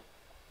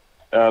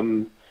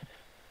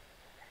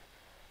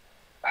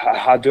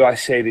do I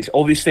say this?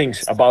 All these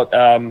things about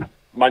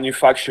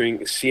manufacturing,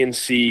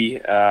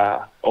 CNC,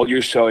 all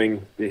you're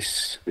showing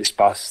this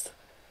past.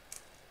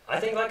 I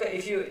think like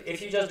if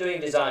you're just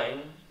doing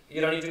design, you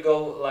don't need to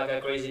go like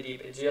a crazy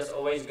deep. It's just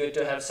always good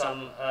to have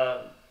some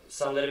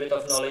little bit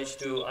of knowledge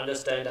to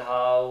understand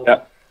how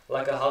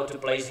how to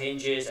place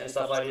hinges and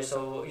stuff like this.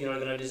 So you're not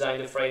gonna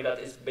design a frame that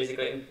is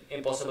basically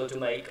impossible to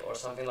make or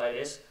something like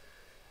this.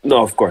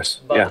 No, of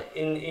course. But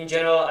in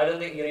general, I don't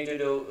think you need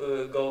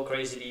to go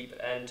crazy deep.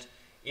 And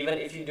even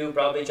if you do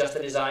probably just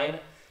a design,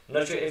 I'm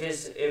not sure if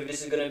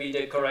this is gonna be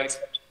the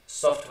correct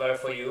software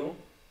for you.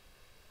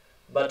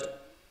 But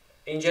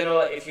in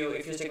general, if you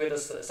stick with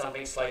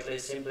something slightly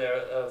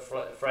simpler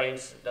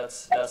frames,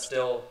 that's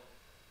still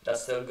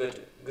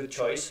good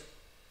choice.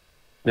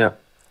 Yeah.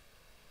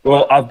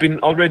 Well, I've been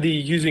already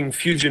using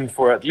Fusion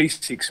for at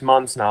least 6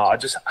 months now. I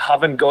just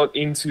haven't got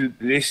into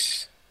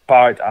this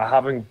part. I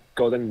haven't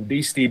gotten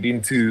this deep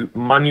into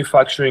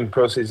manufacturing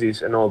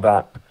processes and all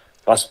that.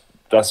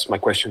 That's my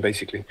question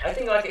basically. I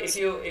think like if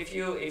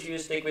you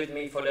stick with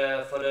me for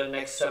the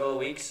next several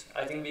weeks,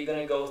 I think we're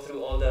gonna go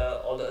through all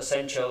the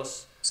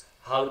essentials,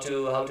 how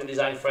to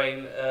design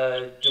frame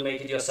to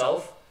make it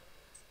yourself.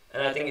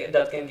 And I think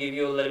that can give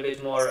you a little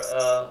bit more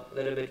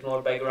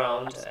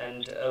background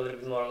and a little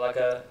bit more like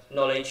a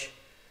knowledge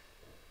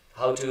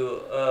how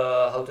to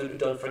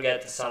don't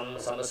forget some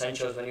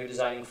essentials when you're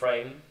designing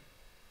frame.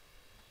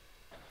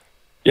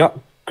 Yeah,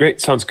 great,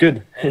 sounds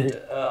good. And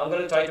I'm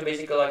gonna try to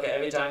basically like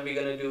every time we're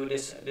gonna do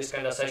this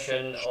kind of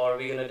session or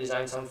we're gonna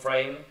design some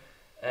frame,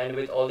 and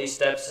with all these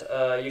steps,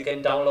 you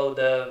can download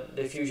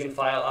the Fusion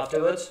file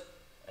afterwards,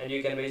 and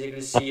you can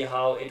basically see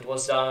how it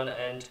was done.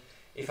 And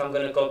if I'm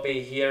gonna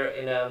copy here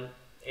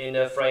in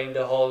a frame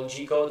the whole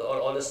G code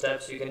or all the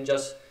steps, you can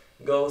just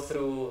go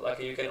through, like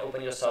you can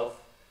open yourself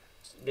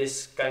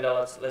this kind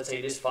of, let's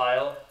say this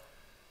file,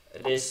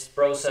 this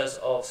process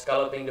of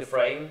scalloping the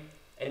frame,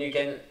 and you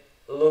can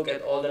look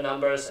at all the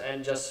numbers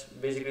and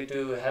just basically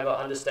to have an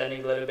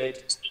understanding a little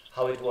bit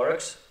how it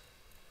works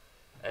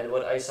and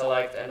what I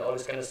select and all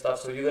this kind of stuff.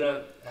 So you're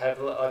gonna have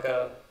like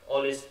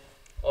all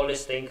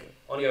this thing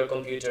on your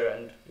computer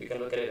and you can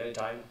look at it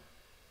anytime.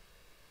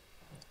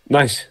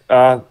 Nice.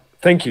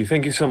 Thank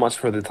you so much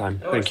for the time.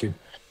 No Thank you.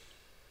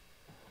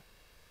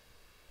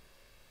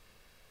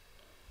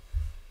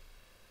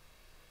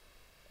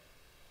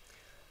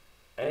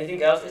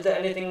 Anything else? Is there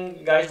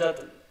anything, guys, that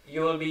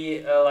you will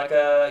be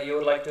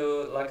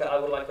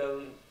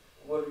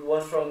would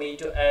want from me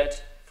to add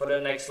for the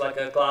next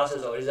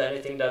classes, or is there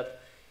anything that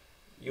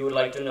you would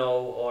like to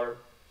know? Or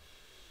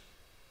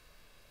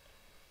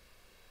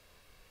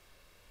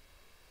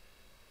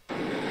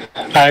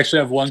I actually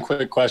have one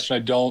quick question. I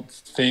don't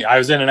think I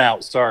was in and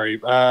out. Sorry.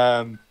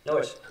 no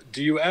worries.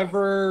 Do you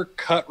ever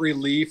cut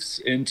reliefs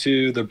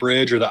into the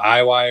bridge or the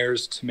eye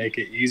wires to make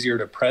it easier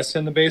to press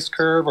in the base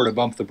curve or to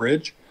bump the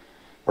bridge,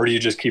 or do you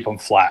just keep them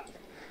flat?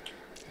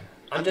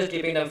 I'm just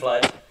keeping them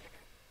flat.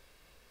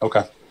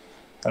 Okay.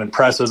 And it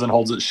presses and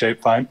holds its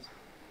shape fine?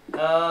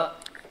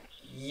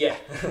 Yeah.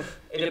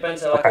 It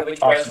depends on like which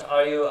press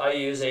are you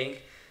using,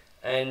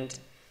 and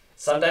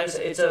sometimes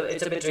it's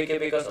a bit tricky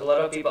because a lot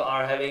of people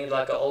are having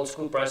like a old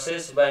school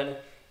presses when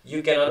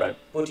you cannot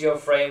put your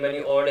frame when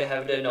you already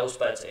have the nose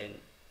pads in.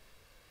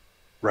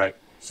 Right.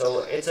 So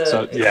it's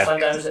yeah.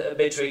 sometimes a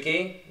bit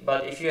tricky,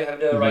 but if you have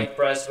the right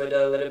press with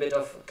a little bit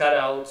of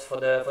cutouts for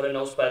the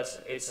nose pads,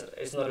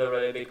 it's not a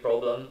really big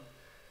problem.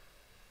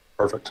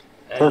 Perfect.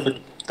 Perfect.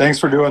 Thanks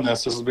for doing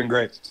this. This has been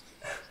great.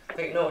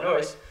 Okay, no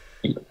worries.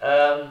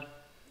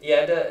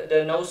 Yeah,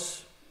 the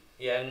nose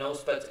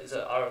pads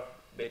are a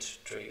bit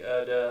tricky.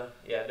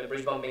 The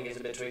bridge bumping is a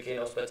bit tricky.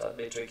 Nose pads are a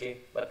bit tricky,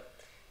 but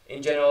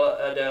in general,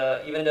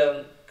 even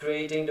the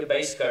creating the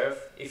base curve,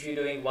 if you're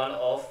doing one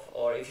off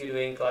or if you're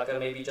doing like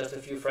maybe just a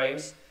few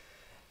frames,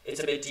 it's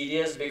a bit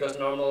tedious because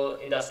normal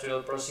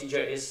industrial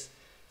procedure is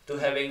to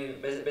having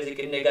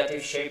basically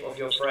negative shape of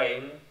your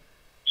frame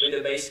with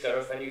the base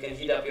curve, and you can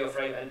heat up your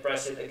frame and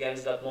press it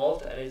against that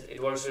mold, and it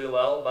works really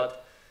well.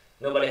 But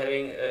nobody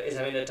is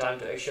having the time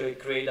to actually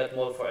create that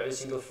mold for every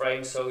single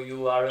frame, so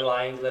you are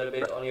relying a little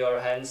bit on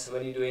your hands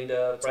when you're doing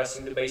the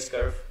pressing the base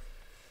curve.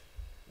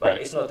 But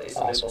it's not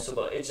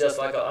impossible. It's just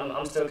like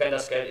I'm still kind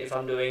of scared if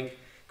I'm doing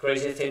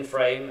crazy thin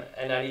frame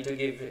and I need to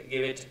give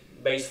it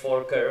base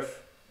 4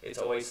 curve. It's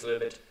always a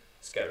little bit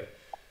scary.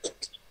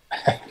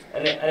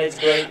 And it's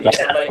great if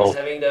somebody is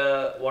having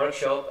the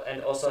workshop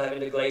and also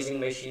having the glazing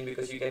machine,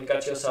 because you can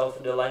cut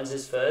yourself the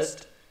lenses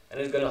first and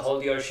it's going to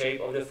hold your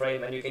shape of the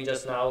frame, and you can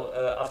just now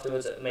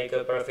afterwards make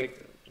a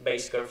perfect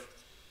base curve.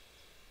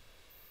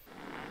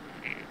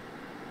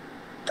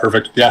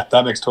 Perfect. Yeah,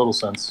 that makes total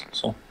sense.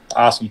 So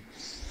awesome.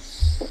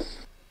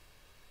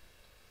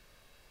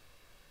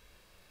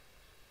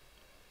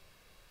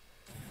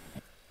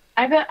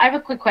 I have a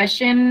quick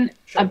question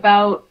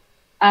about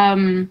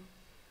the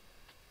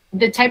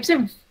types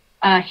of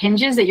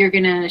hinges that you're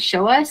gonna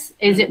show us.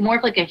 Is it more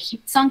of like a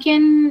heat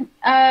sunken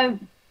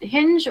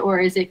hinge, or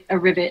is it a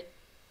rivet?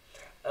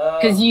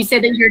 Because you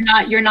said that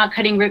you're not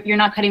cutting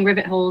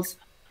rivet holes.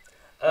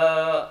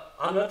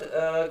 I'm not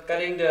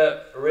cutting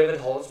the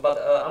rivet holes,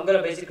 but I'm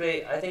gonna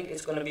basically, I think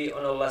it's gonna be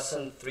on a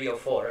lesson 3 or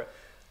 4.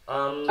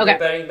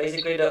 Preparing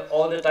basically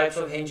all the types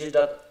of hinges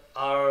that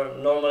are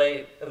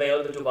normally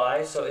available to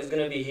buy. So it's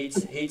gonna be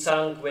heat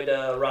sunk with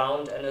a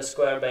round and a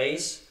square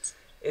base.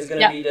 It's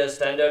gonna be the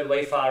standard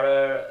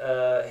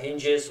Wayfarer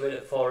hinges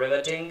for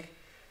riveting,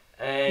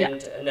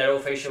 and narrow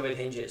fascia with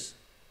hinges.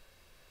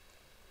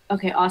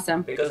 Okay,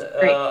 awesome. Because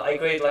I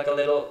create like a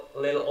little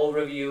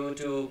overview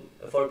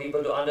for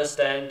people to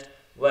understand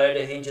where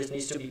the hinges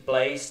needs to be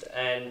placed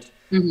and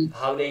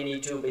how they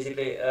need to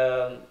basically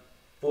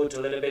put a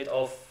little bit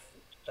of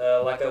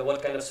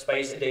what kind of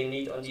space they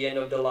need on the end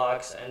of the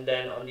lugs, and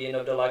then on the end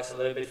of the lugs a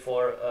little bit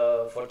for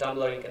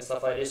tumbling and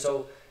stuff like this.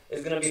 So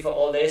it's gonna be for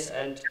all this,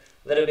 and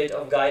a little bit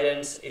of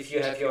guidance if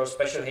you have your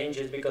special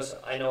hinges, because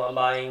I know I'm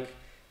buying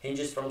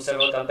hinges from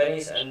several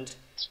companies and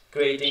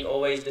creating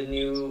always the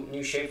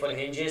new shape for the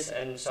hinges,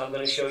 and so I'm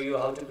going to show you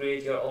how to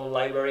create your own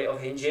library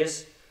of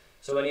hinges.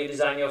 So when you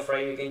design your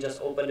frame, you can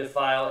just open the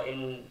file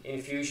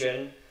in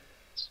Fusion,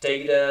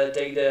 take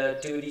the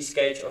 2D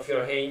sketch of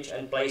your hinge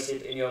and place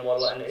it in your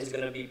model, and it's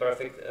going to be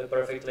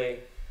perfectly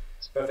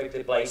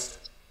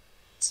placed.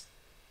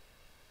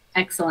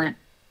 Excellent.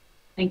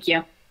 Thank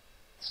you.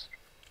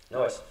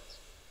 No worries.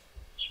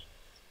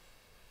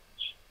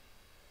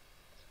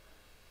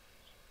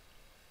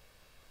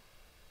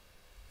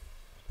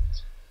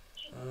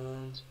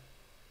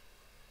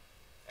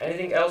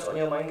 Anything else on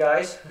your mind,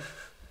 guys?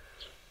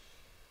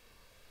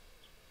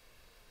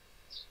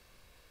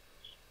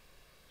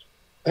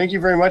 Thank you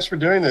very much for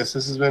doing this.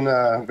 This has been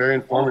very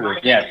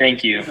informative. Yeah,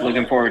 thank you.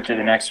 Looking forward to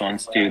the next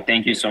ones too.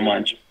 Thank you so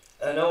much.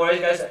 No worries,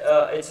 guys.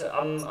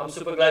 I'm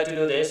super glad to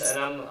do this,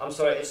 and I'm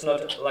sorry it's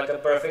not like a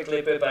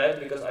perfectly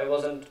prepared, because I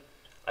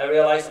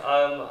realized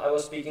I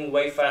was speaking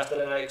way faster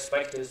than I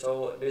expected.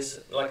 So this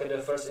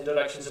the first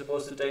introduction is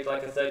supposed to take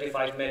like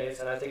 35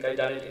 minutes, and I think I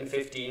done it in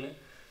 15.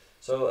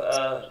 So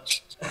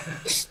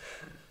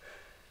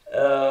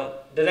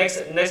the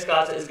next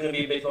class is going to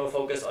be a bit more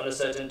focused on a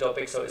certain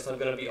topic, so it's not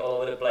going to be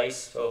all over the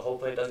place. So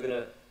hopefully that's going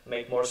to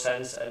make more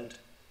sense and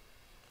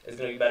it's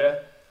going to be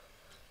better.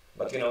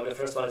 But the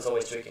first one is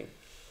always tricky.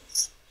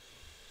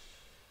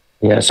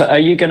 Yeah, so are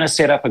you going to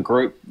set up a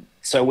group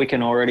so we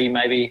can already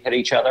maybe hit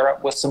each other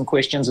up with some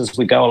questions as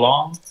we go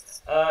along?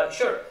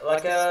 Sure.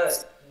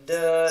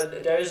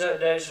 There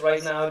is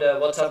right now the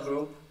WhatsApp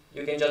group.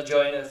 You can just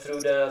join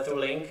through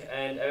link,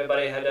 and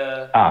everybody had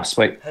a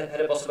sweet. had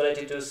a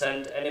possibility to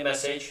send any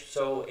message.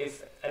 So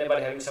if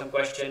anybody having some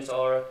questions,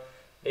 or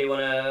they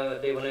wanna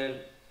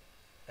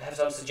have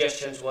some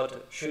suggestions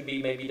what should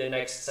be maybe the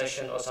next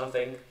session or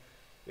something,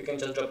 you can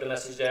just drop the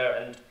message there,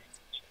 and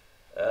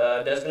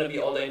there's gonna be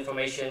all the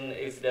information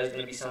if there's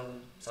gonna be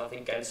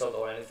something cancelled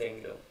or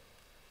anything.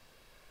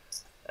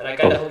 And I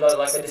kind of hope that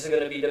this is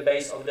gonna be the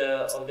base of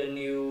the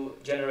new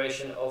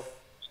generation of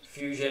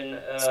Fusion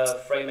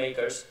frame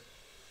makers.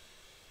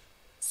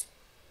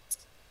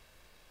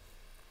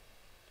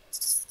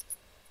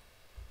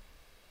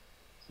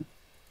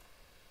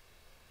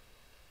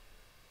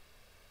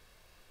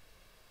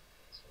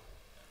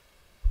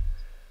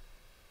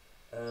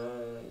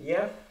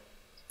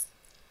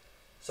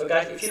 So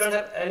guys, if you don't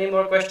have any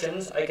more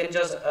questions, I can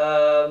just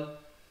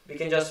we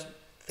can just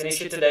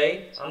finish it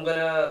today. I'm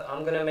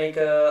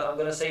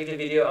gonna save the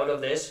video out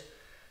of this,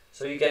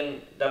 so you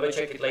can double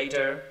check it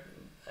later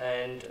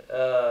and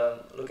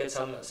look at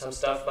some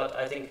stuff. But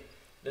I think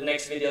the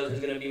next video is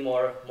gonna be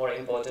more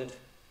important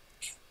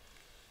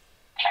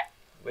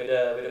with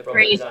a proper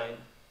Great. design.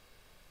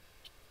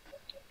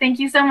 Thank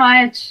you so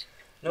much.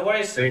 No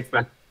worries. Thanks,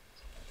 man.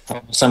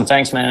 Awesome.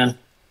 Thanks, man.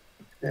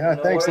 Yeah,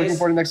 No thanks. Looking worries.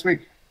 forward to next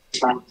week.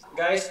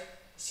 Guys,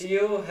 see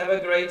you. Have a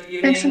great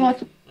evening, Thanks a lot.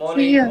 See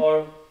morning, you.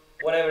 or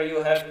whatever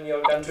you have in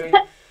your country.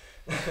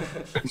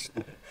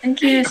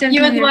 Thank you. Same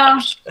You to as you.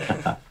 well.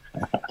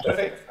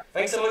 Perfect.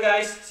 Thanks a lot,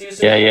 guys. See you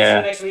soon. Yeah, See yeah.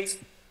 you next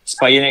week.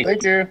 Spy you next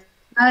Thank you.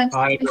 Bye.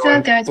 Bye, Peace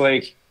out, guys.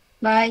 week.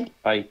 Bye.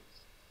 Bye.